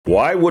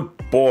Why would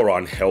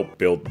boron help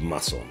build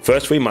muscle?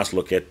 First, we must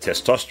look at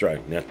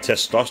testosterone. Now,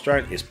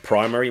 testosterone is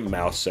primary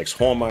male sex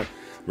hormone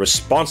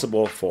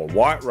responsible for a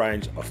wide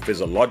range of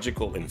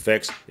physiological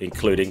effects,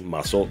 including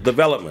muscle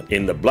development.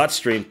 In the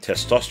bloodstream,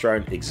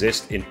 testosterone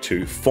exists in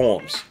two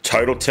forms.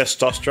 Total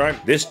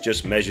testosterone, this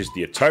just measures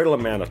the total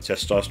amount of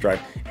testosterone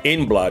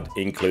in blood,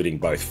 including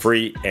both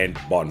free and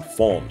bond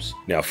forms.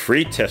 Now,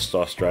 free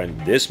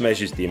testosterone, this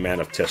measures the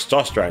amount of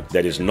testosterone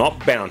that is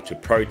not bound to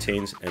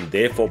proteins and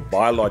therefore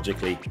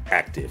biologically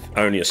active.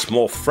 Only a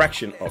small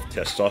fraction of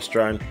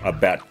testosterone,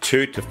 about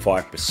 2 to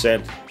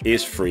 5%,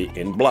 is free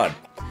in blood.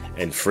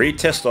 And free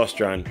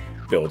testosterone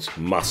builds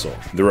muscle.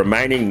 The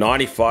remaining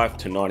 95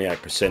 to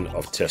 98%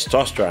 of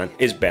testosterone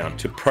is bound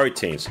to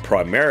proteins,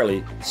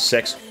 primarily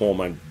sex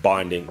hormone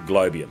binding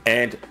globulin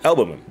and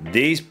albumin.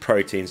 These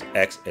proteins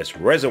act as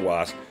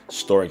reservoirs,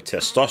 storing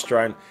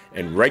testosterone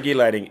and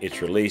regulating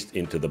its release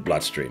into the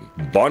bloodstream.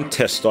 Bond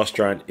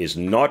testosterone is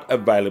not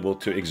available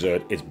to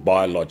exert its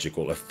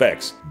biological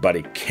effects, but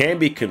it can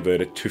be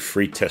converted to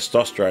free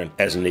testosterone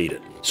as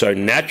needed. So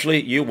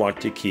naturally, you want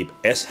to keep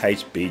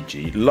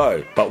SHBG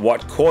low. But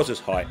what causes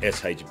high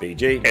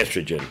SHBG?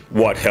 Estrogen.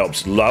 What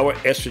helps lower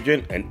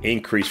estrogen and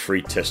increase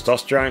free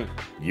testosterone?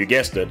 You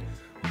guessed it,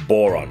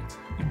 boron.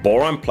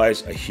 Boron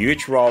plays a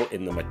huge role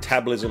in the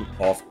metabolism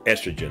of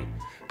estrogen.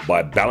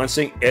 By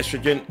balancing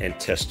estrogen and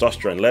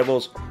testosterone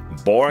levels,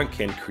 boron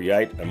can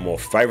create a more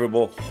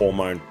favorable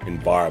hormone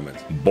environment.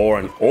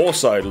 Boron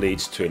also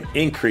leads to an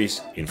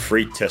increase in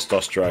free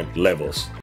testosterone levels.